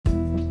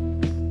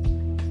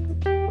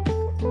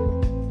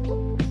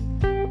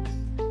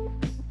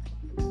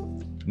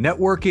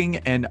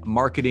Networking and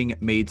Marketing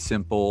Made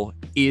Simple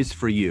is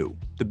for you,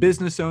 the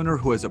business owner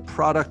who has a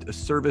product, a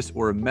service,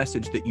 or a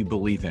message that you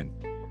believe in.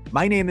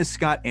 My name is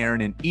Scott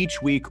Aaron, and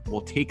each week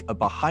we'll take a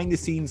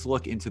behind-the-scenes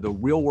look into the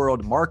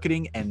real-world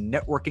marketing and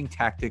networking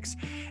tactics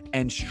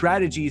and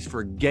strategies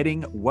for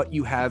getting what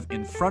you have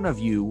in front of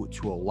you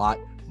to a lot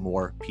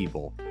more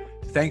people.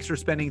 Thanks for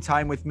spending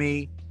time with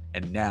me,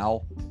 and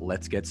now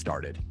let's get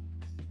started.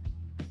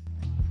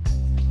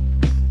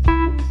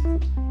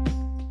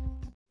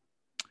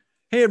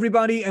 Hey,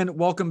 everybody, and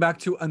welcome back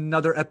to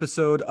another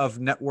episode of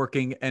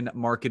Networking and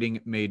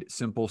Marketing Made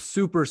Simple.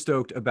 Super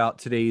stoked about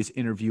today's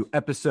interview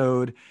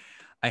episode.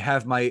 I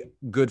have my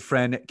good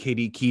friend,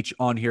 Katie Keach,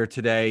 on here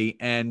today,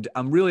 and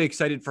I'm really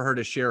excited for her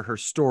to share her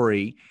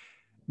story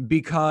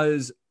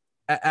because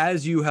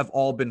as you have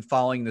all been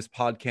following this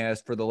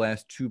podcast for the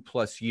last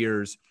 2+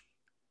 years,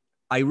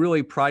 I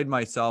really pride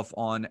myself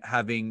on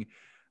having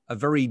a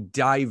very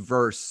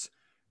diverse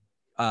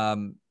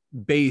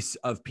base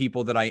of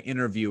people that I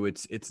interview.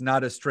 It's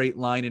not a straight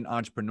line in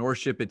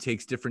entrepreneurship. It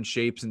takes different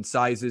shapes and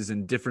sizes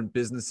and different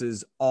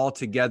businesses all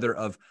together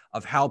of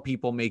how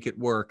people make it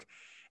work.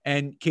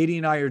 And Katie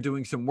and I are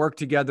doing some work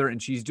together, and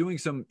she's doing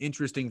some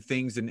interesting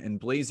things and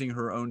blazing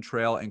her own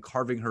trail and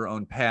carving her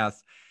own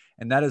path.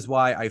 And that is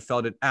why I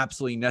felt it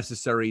absolutely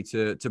necessary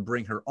to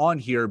bring her on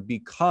here,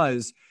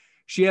 because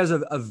she has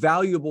a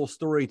valuable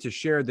story to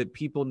share that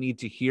people need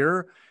to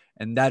hear.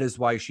 And that is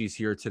why she's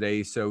here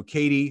today. So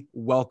Katie,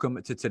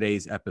 welcome to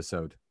today's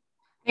episode.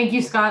 Thank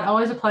you, Scott.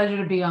 Always a pleasure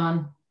to be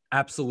on.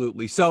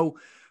 Absolutely. So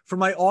for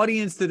my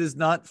audience that is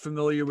not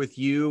familiar with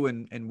you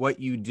and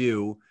what you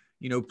do,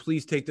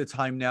 please take the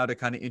time now to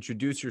kind of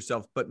introduce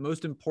yourself. But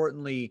most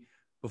importantly,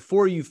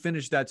 before you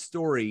finish that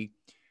story,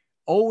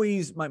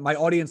 always my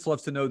audience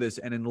loves to know this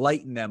and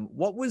enlighten them.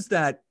 What was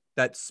that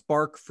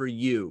spark for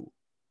you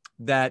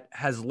that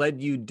has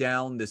led you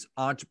down this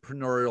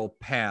entrepreneurial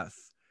path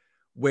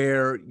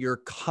where you're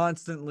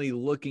constantly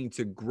looking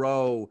to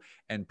grow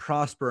and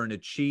prosper and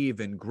achieve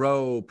and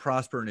grow,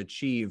 prosper and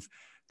achieve,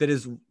 that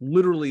has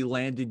literally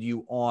landed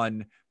you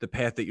on the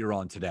path that you're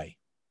on today?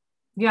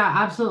 Yeah,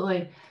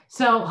 absolutely.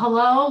 So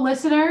hello,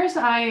 listeners.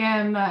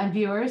 And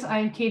viewers. I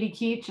am Katie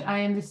Keach. I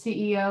am the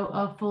CEO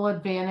of Full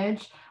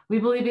Advantage. We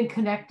believe in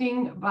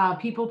connecting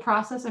people,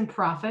 process, and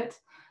profit.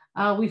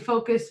 We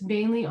focus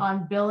mainly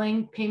on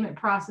billing, payment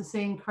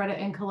processing, credit,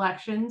 and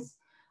collections.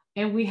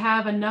 And we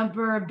have a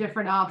number of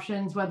different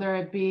options, whether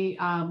it be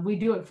we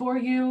do it for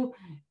you.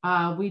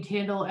 We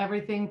handle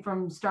everything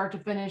from start to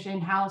finish,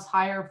 in-house,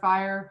 hire,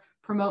 fire,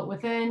 promote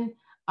within,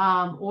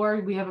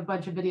 or we have a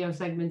bunch of video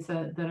segments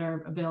that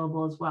are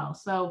available as well.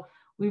 So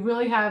we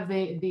really have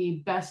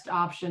the best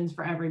options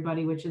for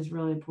everybody, which is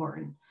really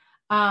important.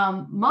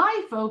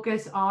 My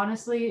focus,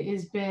 honestly,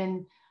 has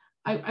been,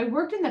 I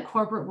worked in the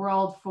corporate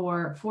world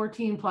for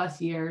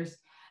 14+ years.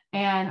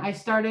 And I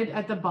started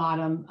at the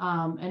bottom.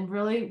 And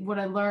really what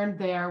I learned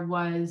there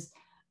was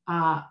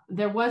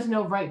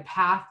no right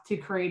path to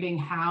creating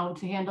how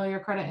to handle your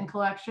credit and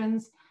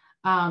collections.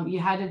 You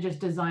had to just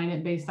design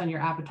it based on your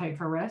appetite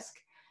for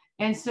risk.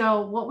 And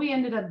so what we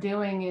ended up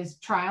doing is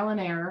trial and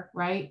error,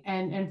 right?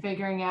 And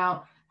figuring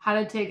out how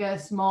to take a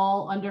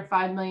small, under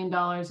 $5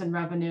 million in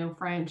revenue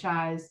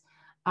franchise.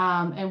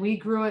 And we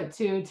grew it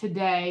to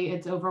today,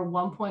 it's over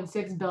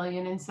 1.6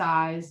 billion in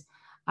size.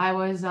 I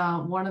was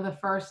one of the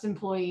first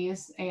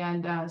employees,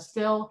 and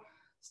still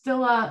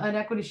an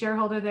equity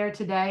shareholder there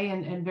today,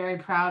 and very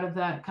proud of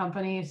that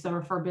company. So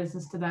refer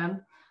business to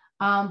them.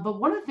 But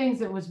one of the things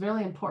that was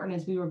really important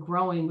as we were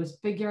growing was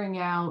figuring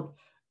out,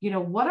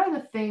 what are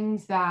the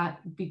things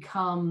that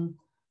become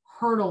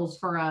hurdles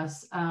for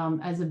us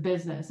as a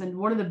business. And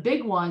one of the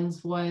big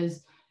ones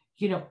was,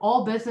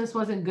 all business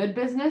wasn't good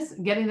business,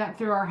 getting that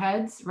through our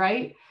heads,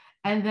 right?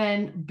 And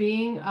then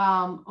being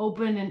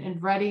open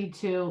and ready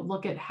to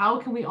look at how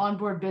can we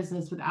onboard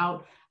business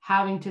without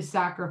having to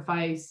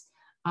sacrifice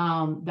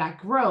that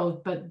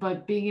growth,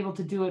 but being able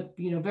to do it,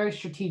 very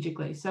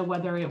strategically. So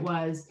whether it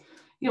was,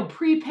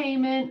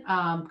 prepayment,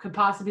 could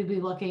possibly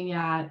be looking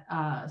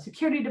at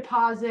security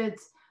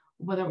deposits,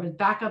 whether it was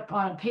backup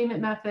on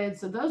payment methods.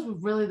 So those were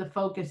really the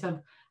focus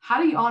of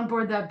how do you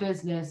onboard that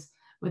business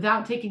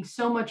without taking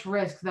so much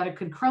risk that it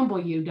could crumble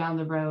you down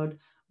the road,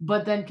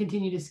 but then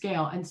continue to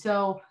scale. And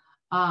so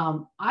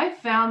I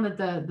found that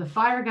the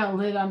fire got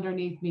lit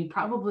underneath me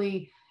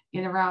probably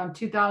in around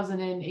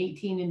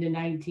 2018 into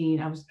 19.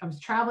 I was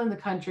traveling the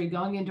country,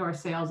 going into our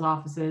sales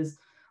offices,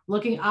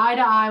 looking eye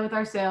to eye with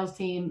our sales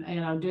team,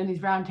 doing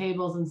these round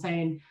tables and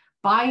saying,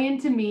 buy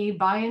into me,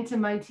 buy into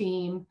my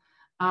team,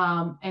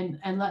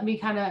 and let me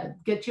kind of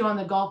get you on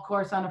the golf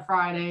course on a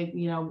Friday,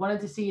 wanted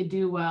to see you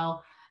do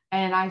well.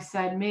 And I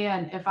said,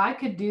 man, if I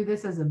could do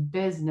this as a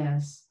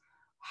business,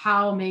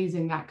 how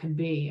amazing that could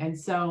be. And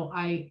so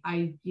I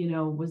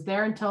was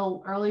there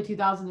until early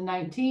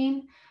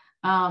 2019.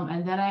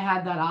 And then I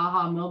had that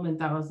aha moment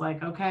that was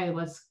like, okay,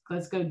 let's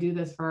go do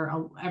this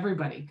for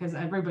everybody, because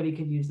everybody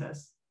could use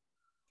this.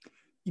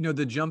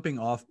 The jumping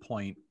off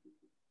point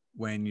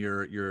when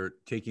you're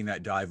taking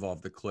that dive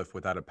off the cliff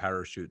without a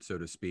parachute, so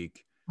to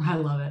speak. I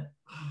love it.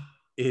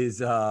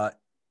 is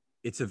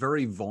it's a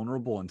very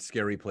vulnerable and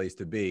scary place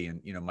to be.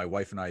 And, my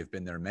wife and I have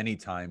been there many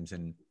times,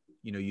 and,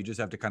 you just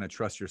have to kind of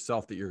trust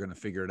yourself that you're going to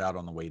figure it out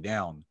on the way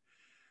down.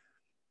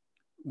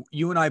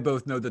 You and I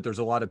both know that there's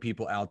a lot of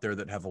people out there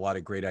that have a lot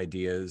of great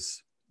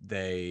ideas.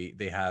 They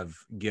have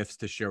gifts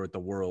to share with the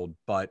world,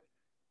 but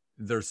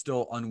they're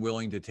still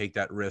unwilling to take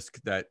that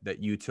risk that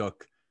you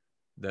took,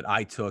 that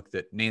I took,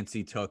 that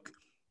Nancy took,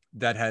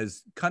 that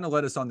has kind of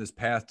led us on this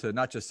path to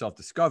not just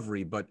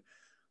self-discovery, but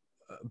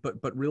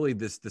really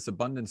this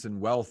abundance and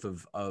wealth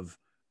of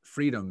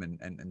freedom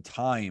and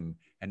time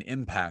and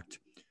impact.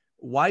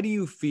 Why do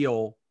you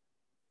feel,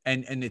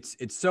 and it's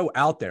so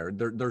out there,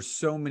 there's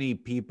so many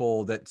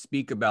people that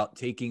speak about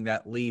taking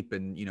that leap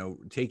and,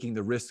 taking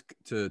the risk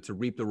to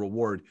reap the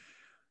reward.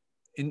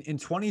 In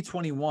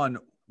 2021,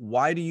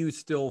 why do you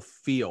still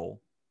feel,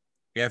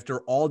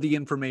 after all the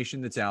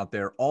information that's out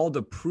there, all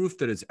the proof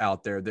that is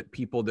out there, that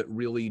people that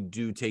really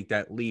do take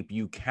that leap,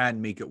 you can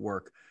make it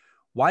work?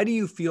 Why do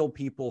you feel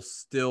people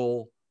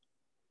still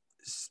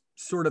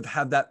sort of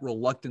have that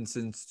reluctance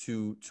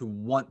to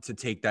want to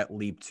take that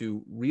leap,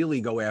 to really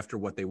go after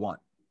what they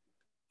want?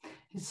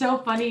 It's so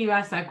funny you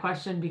asked that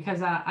question,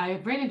 because I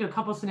ran into a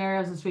couple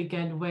scenarios this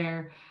weekend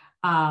where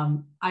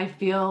I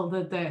feel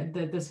that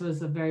this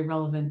was a very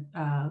relevant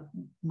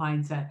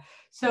mindset.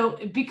 So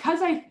because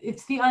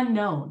it's the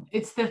unknown,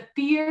 it's the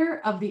fear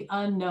of the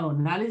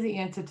unknown. That is the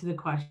answer to the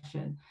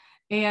question.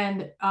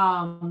 And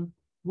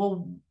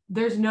well,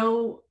 there's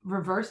no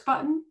reverse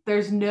button.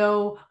 There's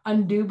no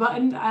undo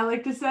button, I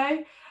like to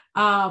say,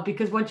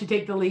 because once you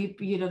take the leap,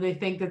 they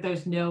think that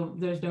there's no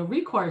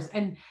recourse.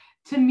 And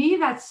to me,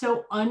 that's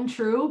so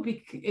untrue,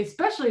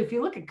 especially if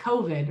you look at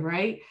COVID,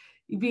 right?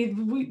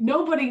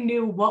 Nobody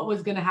knew what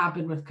was going to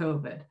happen with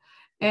COVID.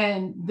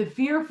 And the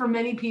fear for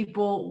many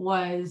people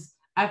was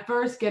at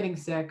first getting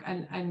sick.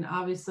 And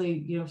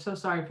obviously, so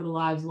sorry for the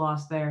lives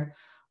lost there.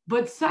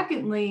 But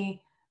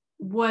secondly,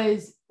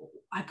 was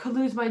I could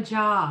lose my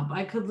job.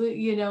 I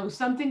could,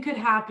 something could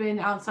happen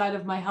outside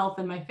of my health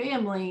and my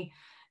family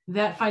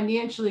that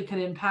financially could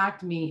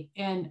impact me.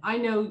 And I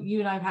know you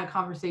and I have had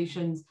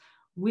conversations.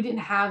 We didn't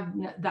have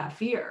that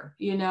fear,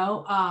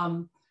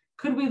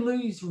 Could we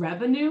lose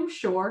revenue?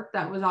 Sure.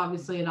 That was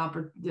obviously an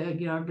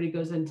opportunity. Everybody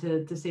goes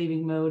into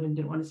saving mode and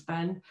didn't want to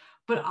spend.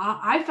 But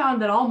I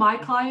found that all my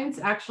clients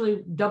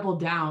actually doubled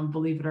down,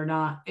 believe it or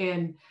not.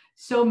 And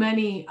so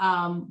many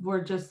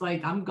were just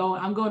like, I'm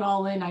going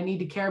all in. I need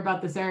to care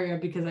about this area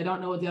because I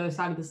don't know what the other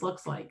side of this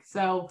looks like.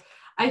 So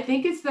I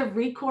think it's the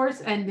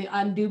recourse and the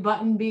undo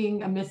button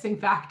being a missing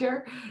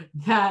factor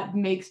that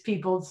makes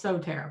people so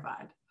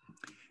terrified.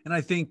 And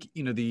I think,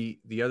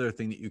 the other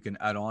thing that you can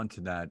add on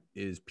to that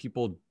is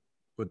people,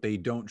 what they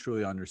don't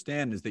truly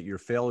understand is that your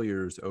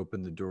failures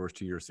open the doors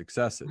to your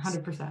successes.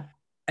 100%.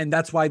 And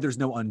that's why there's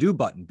no undo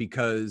button,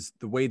 because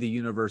the way the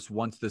universe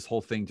wants this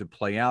whole thing to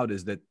play out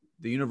is that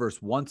the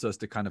universe wants us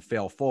to kind of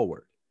fail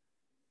forward.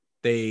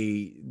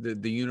 The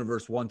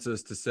universe wants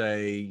us to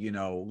say,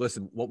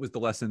 listen, what was the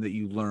lesson that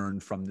you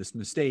learned from this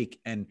mistake?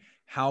 And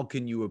how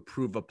can you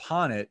improve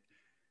upon it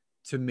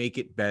to make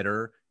it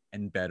better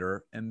and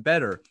better and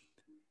better?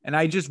 And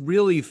I just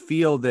really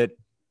feel that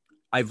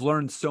I've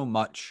learned so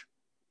much,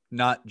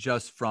 not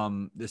just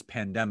from this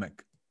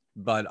pandemic,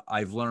 but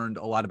I've learned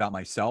a lot about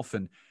myself,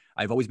 and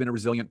I've always been a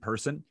resilient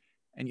person.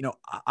 And,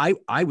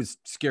 I was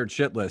scared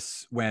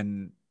shitless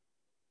when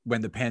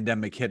the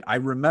pandemic hit. I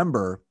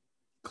remember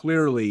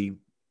clearly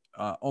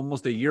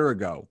almost a year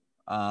ago,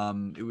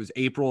 it was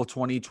April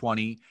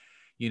 2020.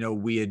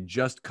 We had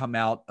just come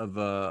out of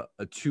a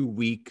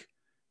 2-week,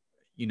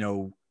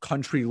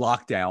 country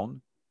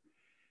lockdown.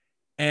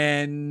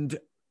 And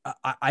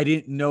I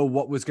didn't know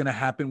what was going to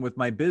happen with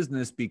my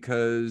business,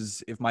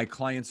 because if my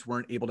clients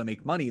weren't able to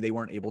make money, they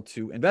weren't able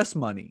to invest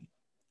money.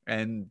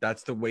 And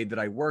that's the way that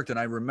I worked. And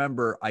I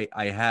remember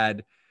I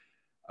had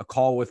a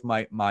call with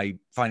my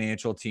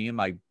financial team.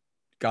 I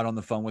got on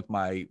the phone with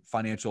my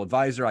financial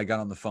advisor. I got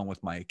on the phone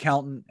with my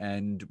accountant,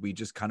 and we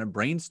just kind of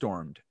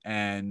brainstormed.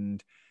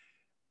 And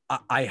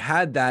I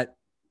had that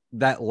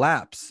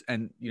lapse,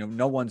 and,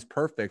 no one's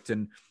perfect.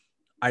 And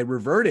I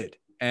reverted.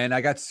 And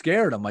I got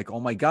scared. I'm like, oh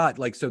my God.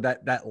 Like, so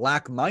that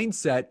lack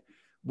mindset,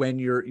 when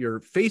you're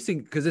facing,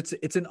 because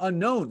it's an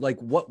unknown, like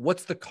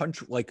what's the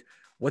country, like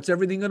what's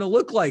everything going to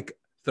look like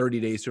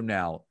 30 days from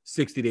now,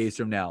 60 days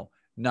from now,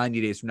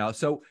 90 days from now.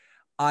 So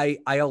I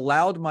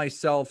allowed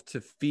myself to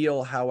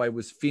feel how I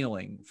was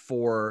feeling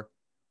for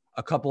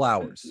a couple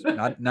hours,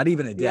 not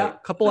even a day, a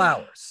couple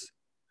hours.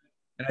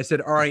 And I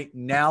said, all right,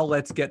 now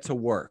let's get to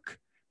work,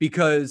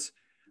 because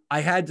I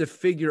had to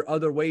figure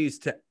other ways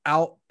to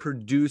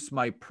outproduce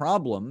my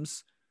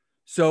problems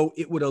so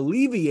it would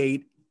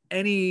alleviate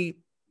any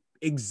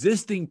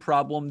existing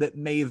problem that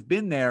may have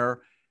been there.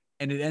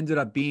 And it ended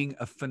up being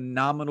a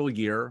phenomenal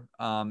year.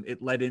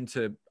 It led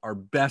into our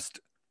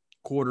best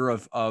quarter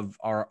of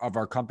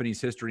our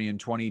company's history in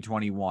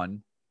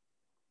 2021.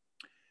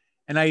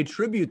 And I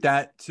attribute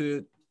that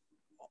to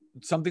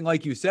something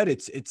like you said.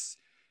 It's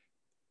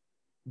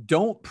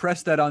don't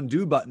press that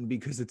undo button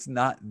because it's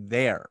not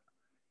there.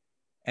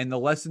 And the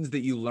lessons that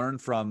you learn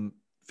from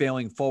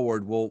failing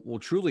forward will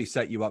truly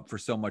set you up for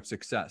so much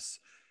success.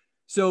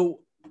 So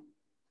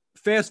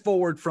fast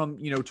forward from,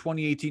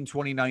 2018,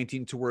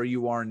 2019 to where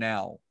you are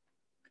now.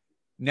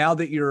 Now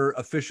that you're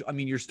official, I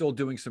mean, you're still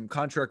doing some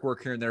contract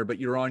work here and there, but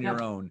you're on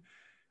your own.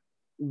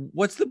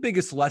 What's the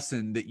biggest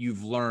lesson that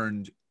you've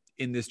learned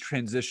in this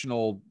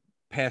transitional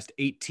past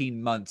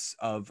 18 months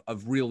of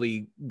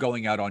really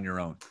going out on your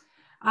own?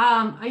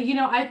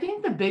 I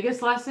think the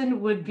biggest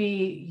lesson would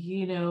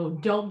be,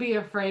 don't be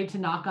afraid to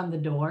knock on the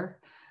door.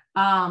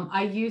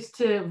 I used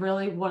to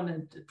really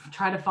want to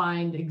try to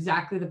find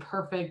exactly the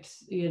perfect,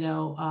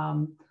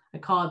 I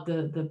call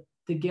it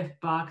the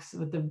gift box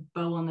with the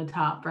bow on the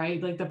top,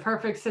 right? Like the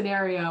perfect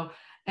scenario.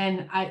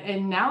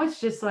 And now it's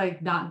just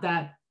like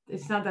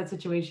it's not that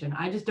situation.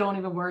 I just don't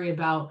even worry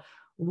about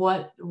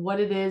what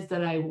it is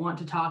that I want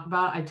to talk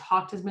about. I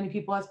talk to as many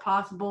people as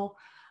possible.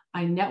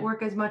 I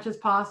network as much as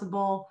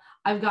possible.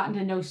 I've gotten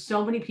to know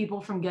so many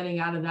people from getting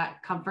out of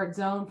that comfort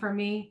zone for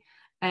me.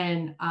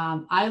 And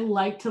I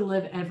like to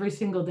live every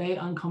single day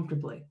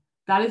uncomfortably.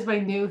 That is my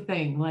new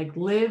thing. Like,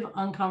 live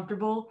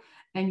uncomfortable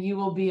and you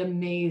will be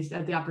amazed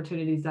at the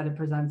opportunities that it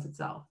presents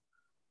itself.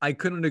 I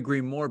couldn't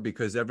agree more,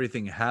 because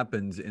everything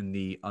happens in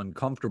the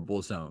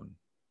uncomfortable zone.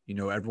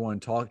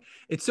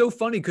 It's so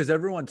funny because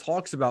everyone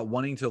talks about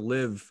wanting to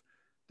live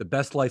the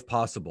best life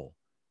possible.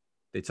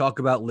 They talk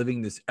about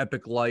living this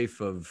epic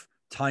life of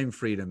time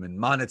freedom and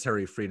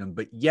monetary freedom,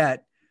 but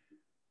yet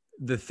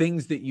the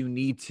things that you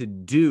need to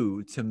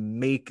do to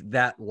make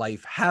that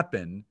life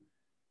happen,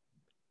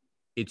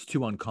 it's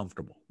too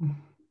uncomfortable.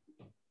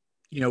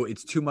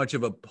 It's too much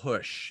of a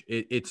push.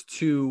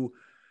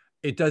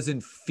 It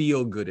doesn't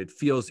feel good. It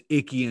feels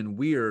icky and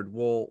weird.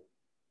 Well,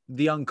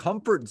 the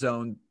uncomfort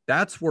zone,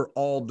 that's where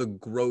all the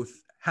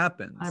growth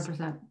happens.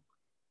 100%.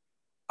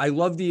 I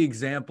love the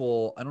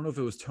example. I don't know if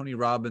it was Tony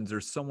Robbins or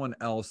someone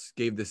else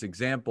gave this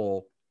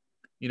example.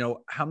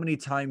 How many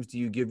times do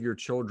you give your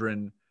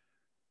children,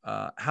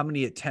 how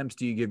many attempts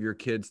do you give your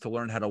kids to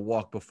learn how to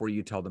walk before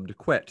you tell them to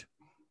quit?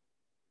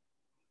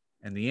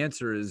 And the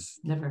answer is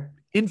never.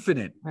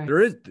 Infinite. Right. There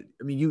is,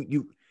 I mean,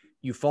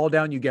 you fall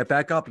down, you get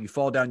back up, you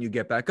fall down, you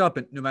get back up.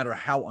 And no matter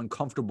how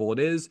uncomfortable it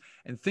is,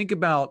 and think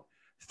about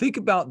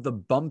the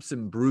bumps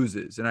and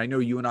bruises. And I know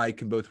you and I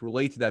can both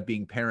relate to that,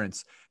 being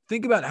parents.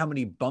 Think about how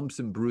many bumps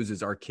and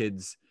bruises our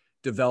kids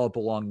develop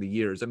along the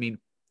years. I mean,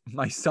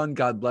 my son,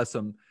 God bless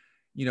him,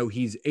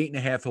 he's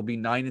 8.5. He'll be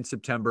 9 in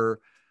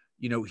September.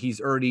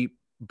 He's already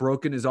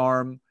broken his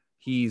arm.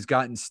 He's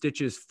gotten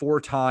stitches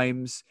 4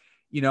 times,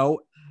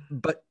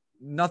 but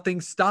nothing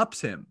stops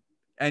him.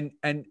 And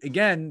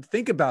again,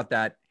 think about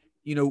that.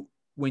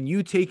 When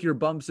you take your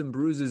bumps and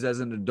bruises as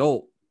an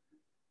adult,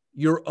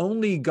 you're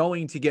only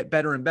going to get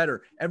better and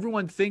better.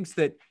 Everyone thinks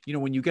that,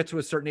 when you get to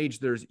a certain age,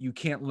 you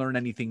can't learn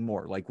anything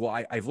more. Like,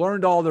 well, I've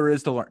learned all there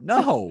is to learn.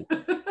 No,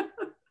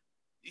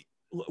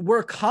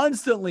 we're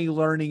constantly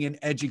learning and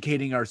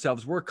educating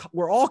ourselves.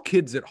 We're all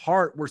kids at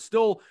heart. We're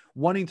still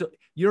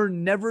you're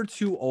never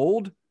too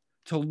old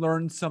to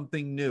learn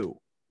something new.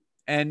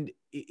 And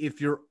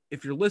if you're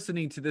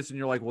listening to this and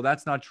you're like, well,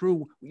 that's not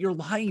true, you're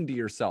lying to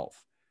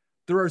yourself.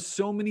 There are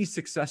so many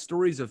success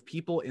stories of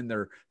people in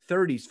their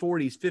 30s,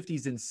 40s,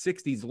 50s, and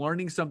 60s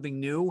learning something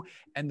new,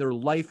 and their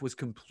life was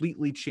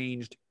completely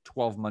changed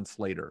 12 months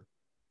later.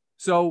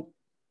 So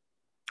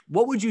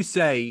what would you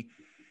say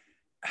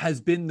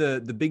has been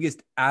the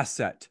biggest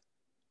asset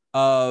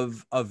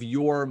of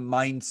your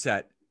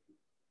mindset,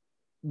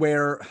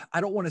 where,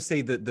 I don't want to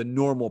say the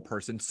normal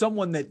person,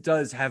 someone that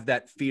does have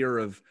that fear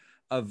of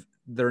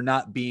there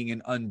not being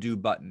an undo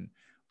button?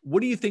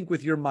 What do you think,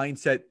 with your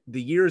mindset,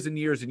 the years and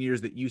years and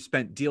years that you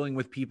spent dealing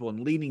with people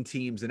and leading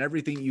teams and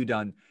everything you've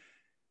done,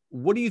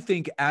 what do you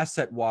think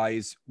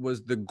asset-wise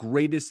was the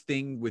greatest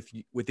thing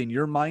within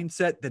your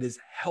mindset that has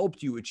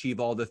helped you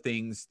achieve all the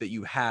things that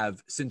you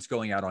have since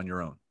going out on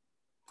your own?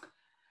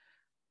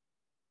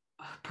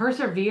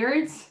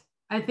 Perseverance.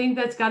 I think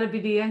that's got to be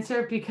the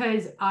answer,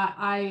 because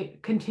I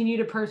continue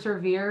to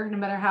persevere no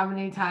matter how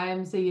many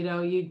times that,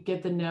 you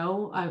get the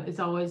no. It's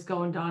always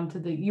going on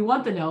to you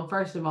want the no.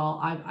 First of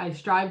all, I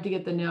strive to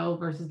get the no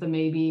versus the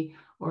maybe,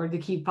 or to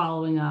keep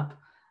following up.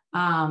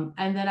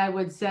 And then I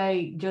would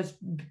say just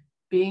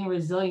being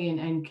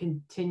resilient and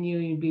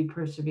continuing to be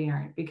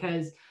perseverant,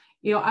 because,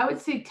 I would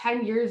say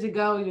 10 years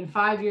ago, even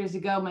 5 years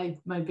ago,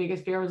 my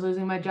biggest fear was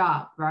losing my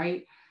job.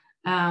 Right.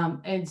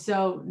 And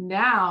so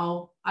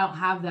now I don't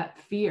have that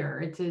fear.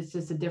 It's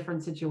just a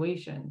different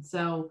situation.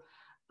 So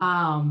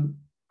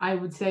I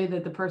would say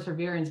that the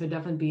perseverance would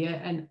definitely be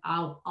it. And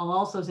I'll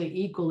also say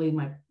equally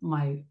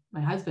my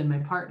husband, my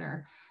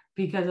partner,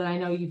 because I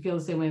know you feel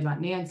the same way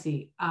about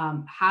Nancy,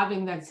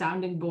 having that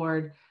sounding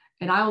board.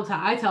 And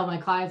I tell my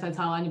clients, I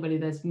tell anybody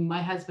this: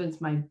 my husband's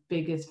my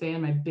biggest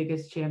fan, my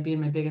biggest champion,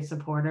 my biggest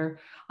supporter.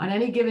 On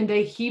any given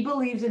day, he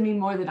believes in me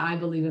more than I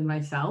believe in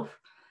myself.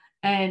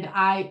 And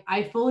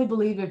I fully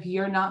believe if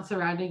you're not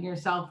surrounding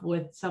yourself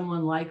with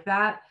someone like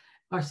that,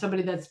 or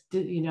somebody that's,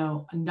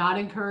 not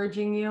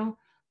encouraging you,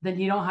 then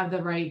you don't have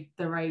the right,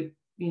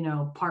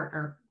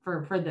 partner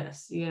for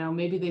this.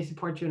 Maybe they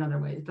support you in other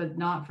ways, but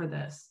not for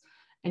this.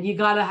 And you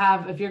got to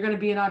have, if you're going to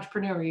be an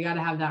entrepreneur, you got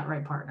to have that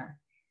right partner.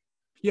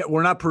 Yeah,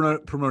 we're not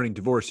promoting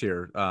divorce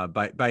here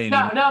by any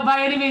No, means. no,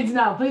 by any means,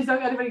 no. Please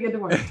don't anybody get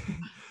divorced.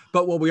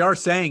 But what we are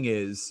saying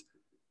is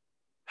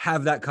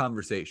have that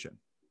conversation,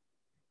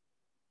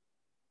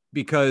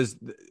 because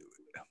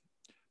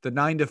the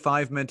 9 to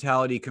 5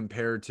 mentality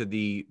compared to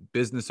the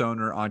business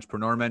owner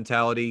entrepreneur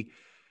mentality,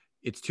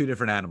 it's two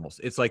different animals.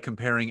 It's like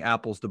comparing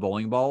apples to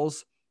bowling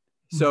balls.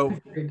 So,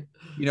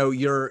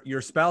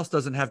 your spouse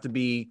doesn't have to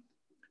be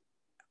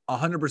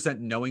 100%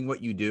 knowing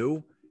what you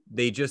do.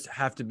 They just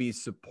have to be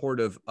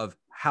supportive of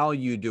how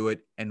you do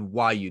it and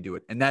why you do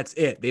it. And that's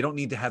it. They don't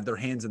need to have their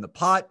hands in the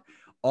pot.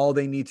 All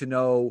they need to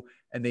know,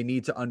 and they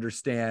need to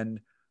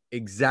understand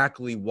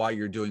exactly why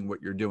you're doing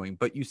what you're doing.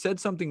 But you said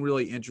something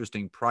really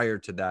interesting prior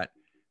to that,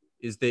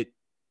 is that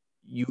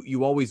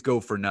you always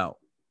go for no.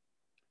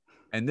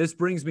 And this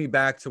brings me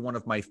back to one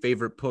of my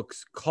favorite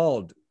books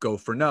called Go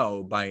for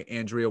No by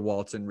Andrea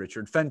Waltz and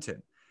Richard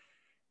Fenton.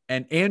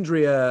 And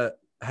Andrea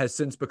has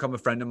since become a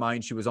friend of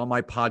mine. She was on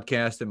my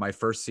podcast in my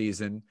first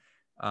season.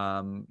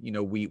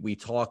 We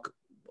talk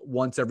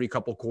once every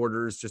couple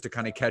quarters just to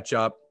kind of catch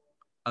up.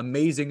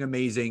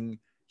 Amazing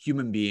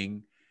human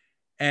being.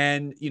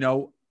 And,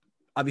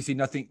 obviously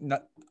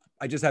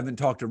I just haven't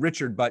talked to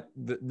Richard, but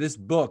this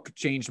book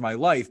changed my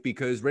life,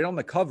 because right on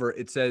the cover,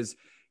 it says,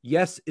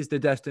 yes is the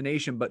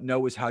destination, but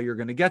no is how you're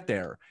going to get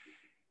there.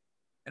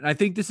 And I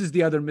think this is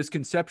the other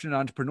misconception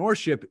in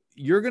entrepreneurship.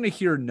 You're going to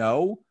hear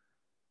no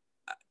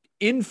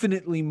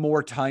infinitely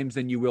more times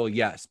than you will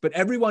yes, but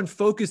everyone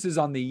focuses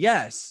on the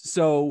yes.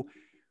 So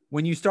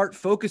when you start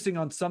focusing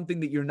on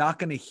something that you're not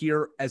going to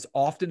hear as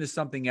often as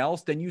something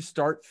else, then you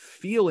start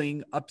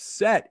feeling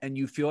upset and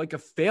you feel like a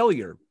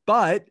failure.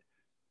 But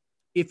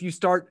if you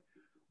start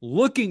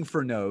looking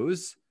for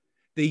no's,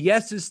 the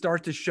yeses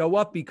start to show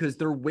up because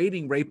they're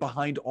waiting right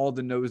behind all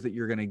the no's that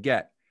you're going to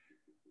get.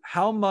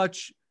 How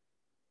much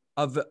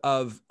of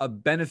a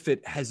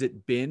benefit has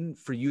it been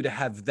for you to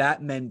have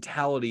that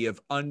mentality of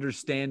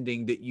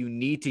understanding that you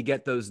need to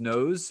get those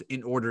no's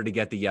in order to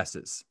get the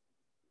yeses?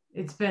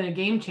 It's been a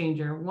game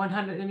changer.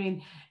 100. I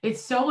mean,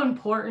 it's so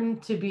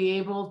important to be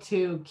able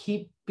to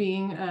keep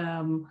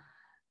being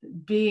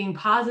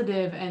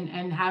positive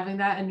and having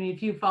that. I mean,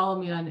 if you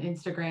follow me on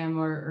Instagram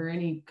or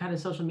any kind of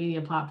social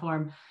media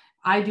platform,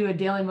 I do a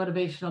daily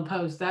motivational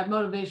post. That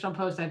motivational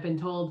post, I've been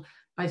told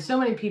by so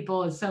many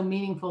people, is so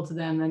meaningful to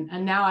them.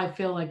 And now I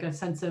feel like a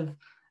sense of,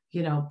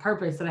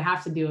 purpose that I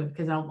have to do it,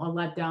 because I'll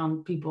let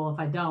down people if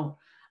I don't.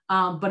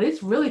 But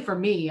it's really for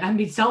me. I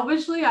mean,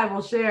 selfishly, I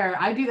will share.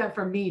 I do that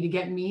for me, to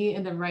get me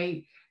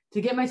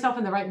to get myself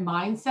in the right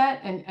mindset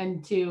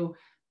and to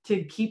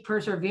keep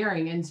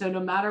persevering. And so no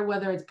matter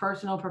whether it's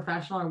personal,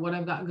 professional, or what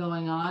I've got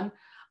going on,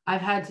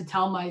 I've had to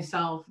tell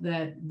myself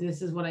that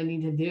this is what I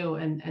need to do.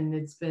 And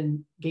it's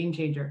been game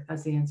changer.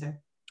 That's the answer.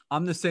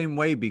 I'm the same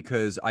way,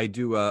 because I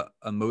do a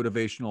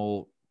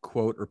motivational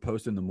quote or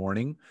post in the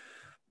morning,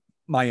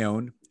 my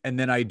own, and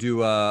then I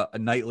do a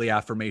nightly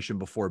affirmation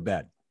before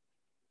bed.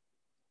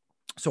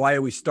 So I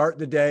always start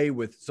the day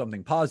with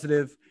something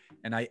positive,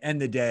 and I end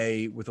the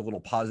day with a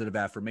little positive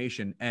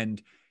affirmation. And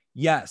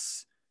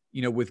yes,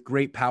 with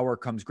great power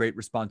comes great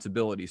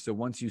responsibility. So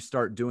once you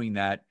start doing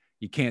that,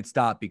 you can't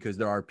stop, because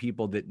there are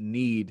people that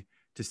need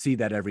to see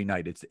that every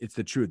night. It's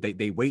the truth.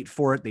 They wait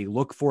for it. They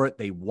look for it.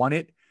 They want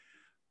it.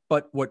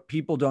 But what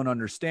people don't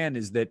understand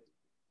is that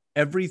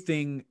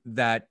everything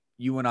that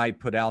you and I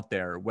put out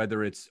there,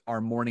 whether it's our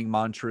morning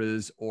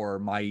mantras or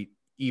my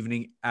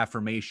evening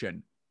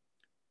affirmation,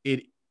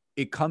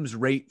 it comes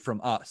right from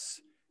us.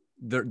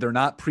 They're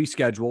not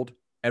pre-scheduled.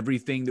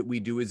 Everything that we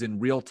do is in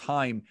real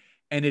time.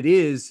 And it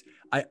is,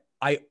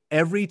 I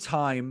every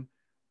time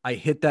I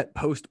hit that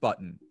post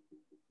button,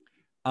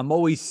 I'm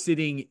always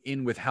sitting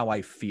in with how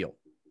I feel.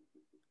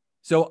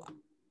 So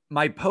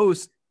my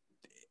post,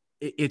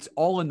 it's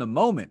all in the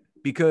moment,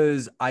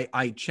 because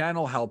I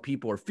channel how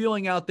people are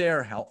feeling out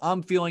there, how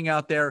I'm feeling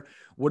out there.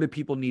 What do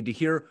people need to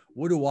hear?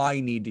 What do I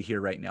need to hear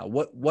right now?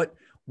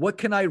 What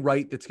can I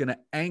write that's going to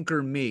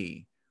anchor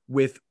me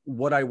with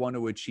what I want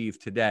to achieve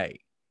today?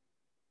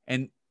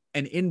 And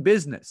in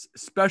business,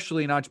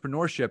 especially in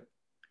entrepreneurship,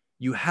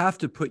 you have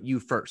to put you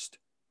first,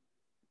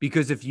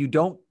 because if you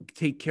don't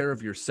take care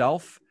of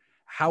yourself,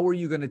 how are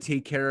you going to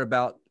take care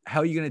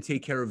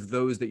of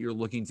those that you're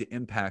looking to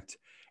impact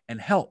and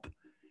help?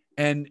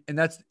 And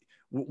that's,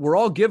 we're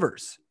all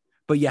givers,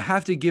 but you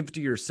have to give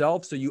to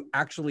yourself so you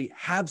actually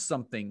have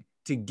something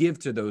to give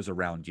to those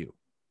around you.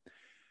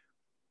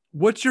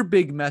 What's your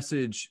big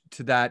message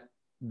to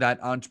that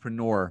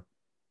entrepreneur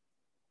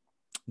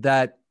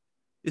that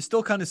is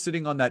still kind of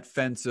sitting on that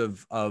fence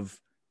of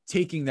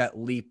taking that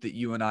leap that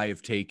you and I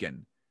have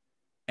taken,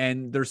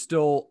 and they're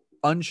still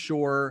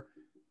unsure,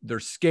 they're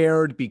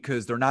scared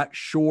because they're not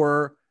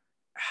sure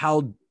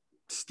how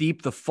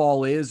steep the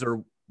fall is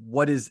or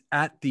what is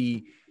at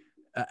the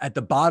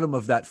bottom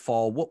of that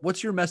fall?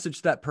 What's your message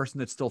to that person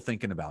that's still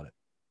thinking about it?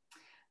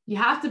 You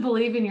have to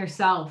believe in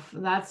yourself.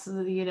 That's,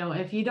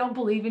 if you don't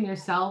believe in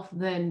yourself,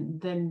 then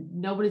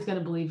nobody's going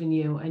to believe in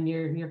you, and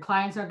your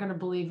clients aren't going to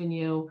believe in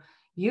you.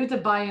 you have to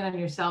buy in on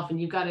yourself, and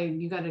you got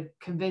to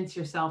convince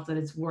yourself that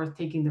it's worth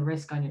taking the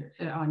risk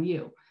on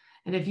you.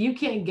 And if you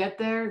can't get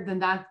there, then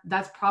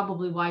that's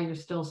probably why you're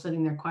still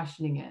sitting there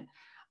questioning it.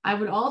 I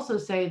would also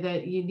say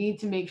that you need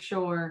to make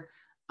sure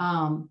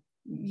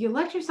you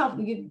let yourself,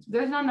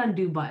 there's not an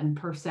undo button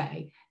per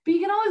se, but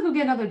you can always go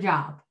get another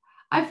job.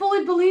 I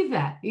fully believe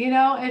that.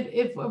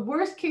 If a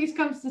worst case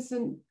comes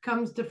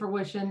to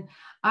fruition,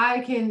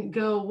 I can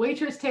go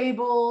waitress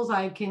tables.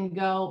 I'll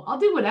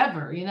do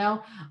whatever.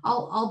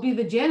 I'll be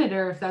the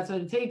janitor if that's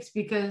what it takes,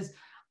 because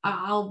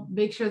I'll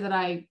make sure that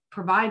I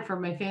provide for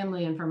my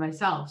family and for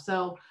myself.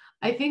 So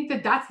I think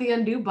that that's the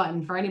undo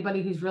button for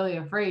anybody who's really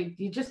afraid.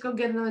 You just go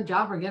get another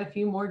job or get a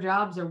few more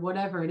jobs or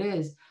whatever it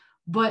is.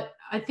 But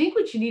I think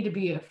what you need to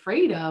be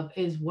afraid of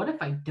is, what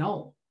if I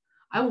don't?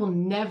 I will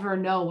never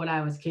know what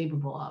I was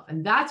capable of.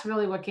 And that's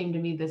really what came to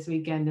me this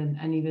weekend.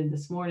 And even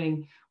this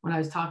morning when I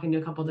was talking to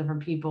a couple of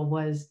different people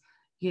was,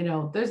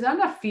 there's not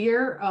enough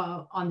fear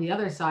on the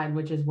other side,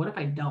 which is, what if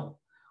I don't?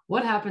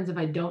 What happens if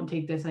I don't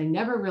take this? I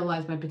never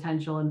realized my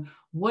potential. And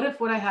what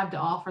if what I have to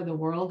offer the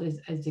world is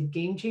a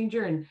game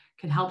changer and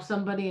can help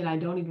somebody, and I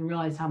don't even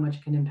realize how much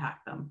it can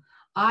impact them?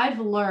 I've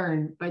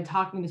learned by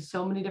talking to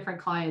so many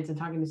different clients and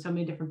talking to so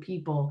many different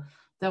people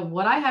that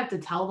what I have to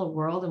tell the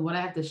world and what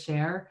I have to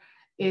share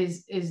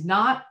is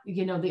not,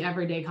 the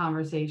everyday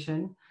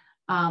conversation.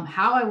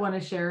 How I want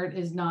to share it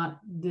is not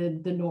the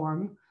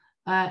norm.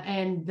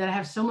 And that I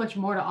have so much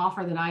more to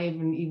offer than I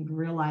even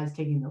realized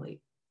taking the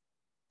leap.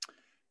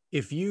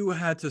 If you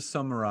had to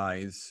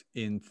summarize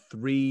in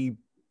 3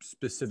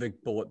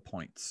 specific bullet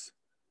points,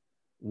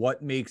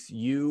 what makes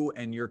you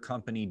and your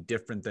company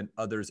different than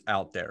others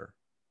out there,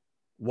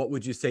 what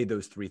would you say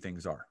those 3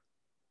 things are?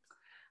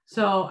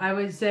 So I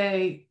would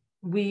say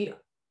we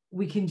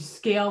can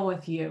scale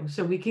with you.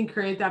 So we can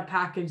create that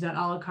package, that a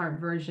la carte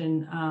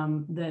version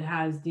that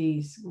has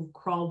the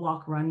crawl,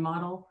 walk, run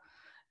model.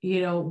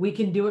 We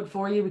can do it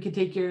for you. We can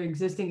take your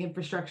existing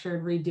infrastructure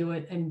and redo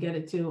it and get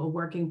it to a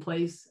working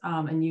place.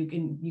 And you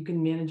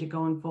can manage it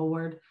going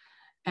forward.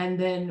 And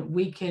then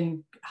we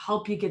can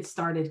help you get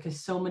started, because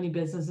so many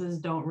businesses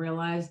don't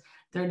realize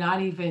they're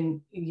not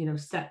even,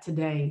 set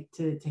today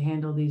to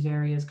handle these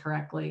areas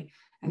correctly.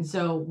 And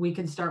so we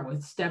can start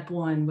with step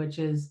 1, which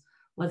is,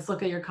 let's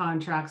look at your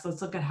contracts.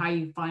 Let's look at how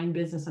you find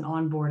business and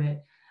onboard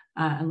it.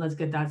 And let's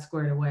get that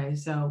squared away.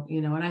 So,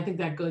 and I think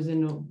that goes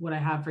into what I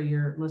have for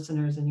your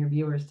listeners and your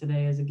viewers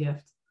today as a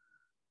gift.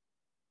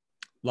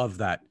 Love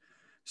that.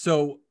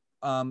 So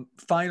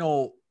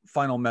final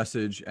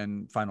message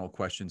and final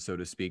question, so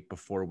to speak,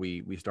 before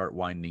we start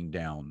winding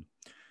down.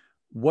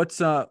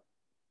 What's your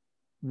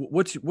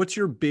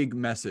big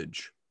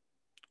message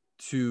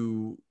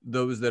to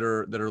those that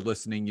are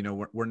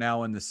listening? We're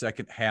now in the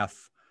second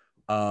half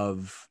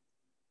of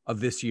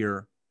this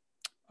year.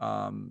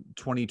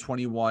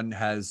 2021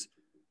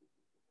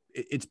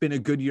 it's been a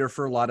good year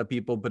for a lot of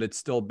people, but it's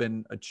still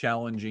been a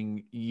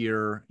challenging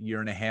year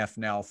and a half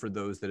now for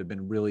those that have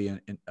been really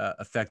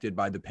affected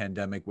by the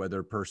pandemic,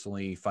 whether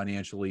personally,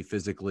 financially,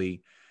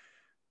 physically.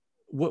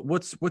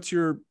 What's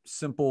your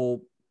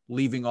simple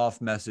leaving off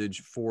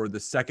message for the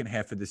second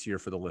half of this year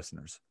for the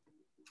listeners?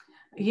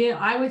 Yeah,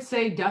 I would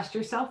say dust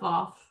yourself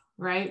off,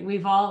 right?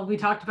 We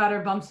talked about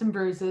our bumps and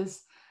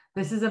bruises.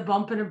 This is a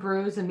bump and a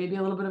bruise and maybe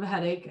a little bit of a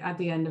headache at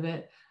the end of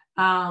it.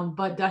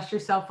 But dust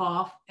yourself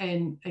off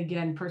and,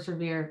 again,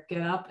 persevere,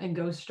 get up and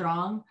go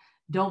strong.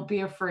 Don't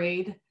be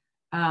afraid,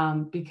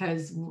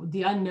 because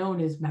the unknown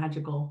is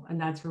magical.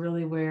 And that's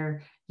really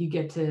where you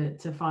get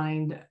to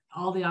find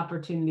all the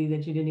opportunity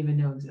that you didn't even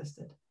know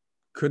existed.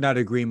 Could not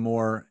agree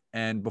more.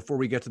 And before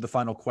we get to the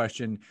final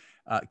question,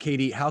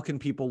 Katie, how can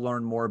people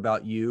learn more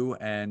about you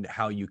and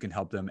how you can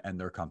help them and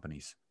their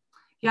companies?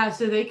 Yeah,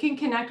 so they can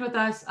connect with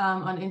us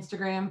on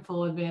Instagram,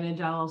 Full Advantage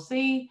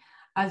LLC,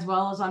 as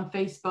well as on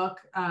Facebook,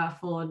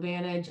 Full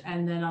Advantage.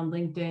 And then on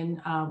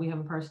LinkedIn, we have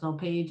a personal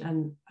page,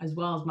 and as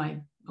well as my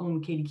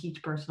own Katie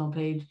Keach personal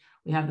page,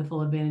 we have the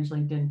Full Advantage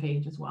LinkedIn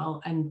page as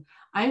well. And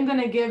I'm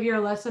going to give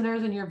your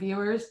listeners and your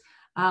viewers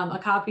a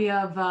copy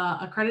of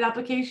a credit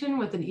application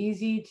with an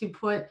easy to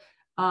put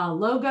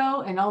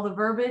logo and all the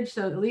verbiage.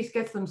 So it at least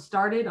gets them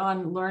started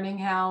on learning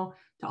how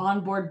to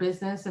onboard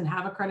business and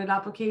have a credit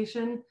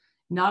application.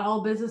 Not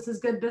all business is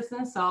good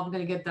business. So I'm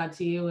going to get that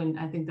to you. And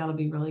I think that'll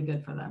be really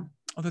good for them.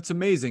 Oh, that's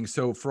amazing.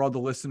 So for all the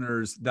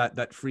listeners,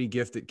 that free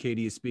gift that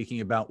Katie is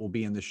speaking about will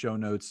be in the show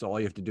notes. So all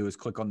you have to do is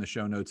click on the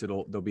show notes.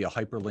 There'll be a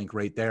hyperlink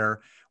right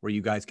there where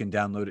you guys can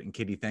download it. And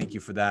Katie, thank you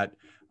for that.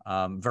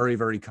 Very,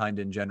 very kind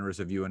and generous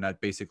of you. And that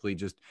basically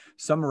just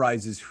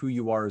summarizes who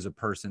you are as a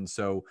person.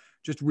 So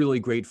just really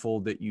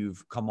grateful that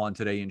you've come on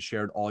today and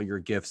shared all your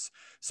gifts.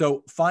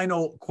 So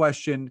final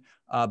question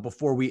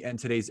before we end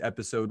today's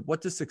episode,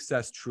 what does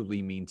success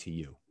truly mean to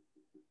you?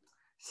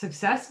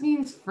 Success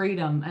means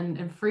freedom,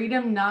 and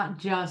freedom, not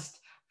just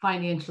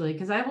financially.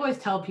 Because I've always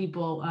tell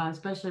people,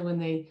 especially when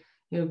they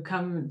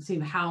come and see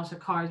the house or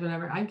cars,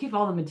 whatever, I give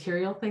all the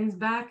material things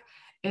back.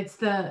 It's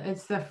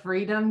the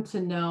freedom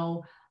to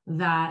know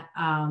that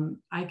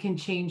I can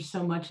change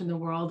so much in the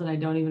world and I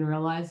don't even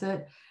realize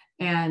it.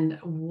 and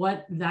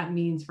what that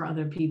means for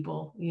other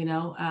people.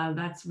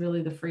 That's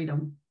really the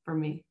freedom for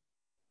me.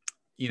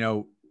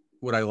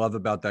 What I love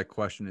about that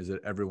question is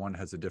that everyone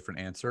has a different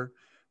answer.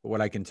 But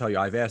what I can tell you,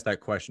 I've asked that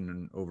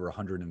question over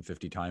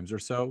 150 times or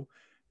so.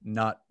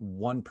 Not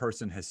one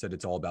person has said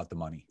it's all about the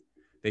money.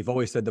 They've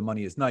always said the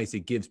money is nice.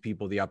 It gives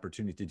people the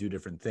opportunity to do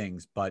different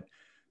things, but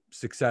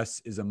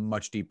success is a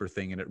much deeper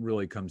thing. And it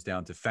really comes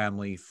down to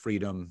family,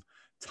 freedom,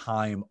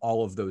 time,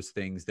 all of those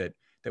things that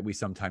we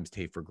sometimes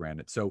take for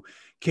granted. So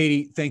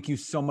Katie, thank you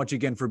so much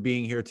again for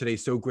being here today.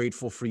 So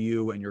grateful for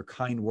you and your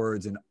kind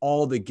words and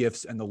all the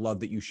gifts and the love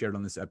that you shared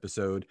on this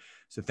episode.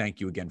 So thank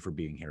you again for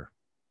being here.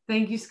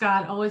 Thank you,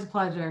 Scott. Always a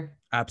pleasure.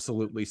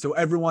 Absolutely. So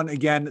everyone,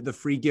 again, the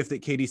free gift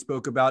that Katie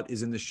spoke about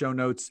is in the show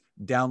notes.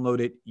 Download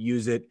it,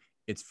 use it.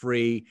 It's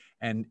free.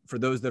 And for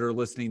those that are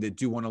listening that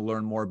do want to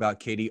learn more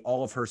about Katie,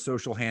 all of her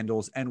social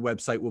handles and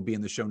website will be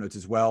in the show notes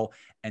as well,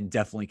 and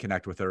definitely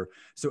connect with her.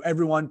 So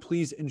everyone,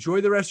 please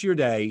enjoy the rest of your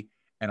day,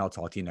 and I'll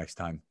talk to you next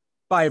time.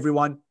 Bye,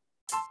 everyone.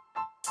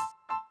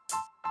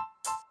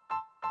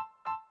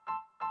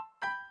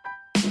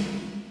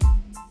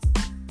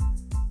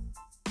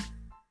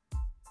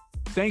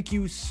 Thank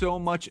you so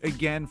much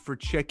again for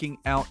checking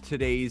out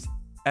today's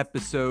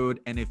episode.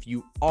 And if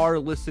you are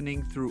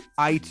listening through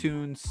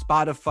iTunes,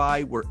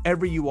 Spotify,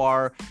 wherever you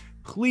are,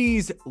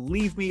 please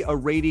leave me a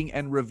rating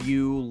and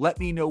review. Let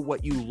me know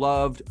what you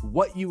loved,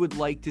 what you would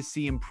like to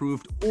see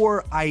improved,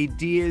 or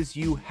ideas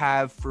you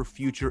have for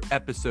future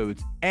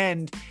episodes.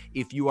 And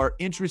if you are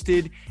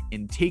interested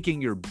in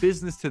taking your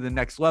business to the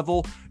next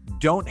level,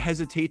 don't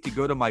hesitate to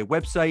go to my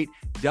website,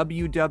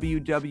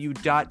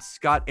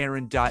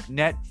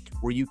 www.scottaaron.net,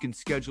 where you can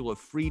schedule a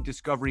free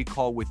discovery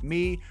call with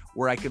me,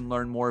 where I can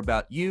learn more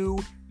about you,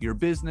 your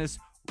business,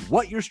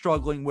 what you're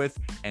struggling with,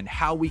 and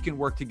how we can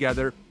work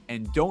together.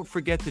 And don't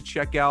forget to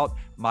check out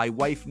my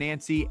wife,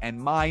 Nancy,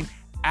 and mine,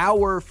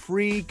 our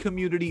free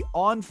community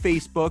on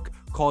Facebook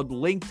called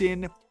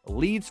LinkedIn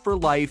Leads for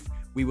Life.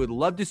 We would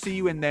love to see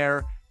you in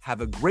there.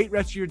 Have a great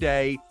rest of your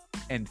day.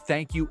 And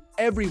thank you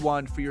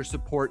everyone for your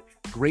support.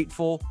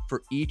 Grateful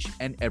for each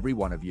and every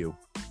one of you.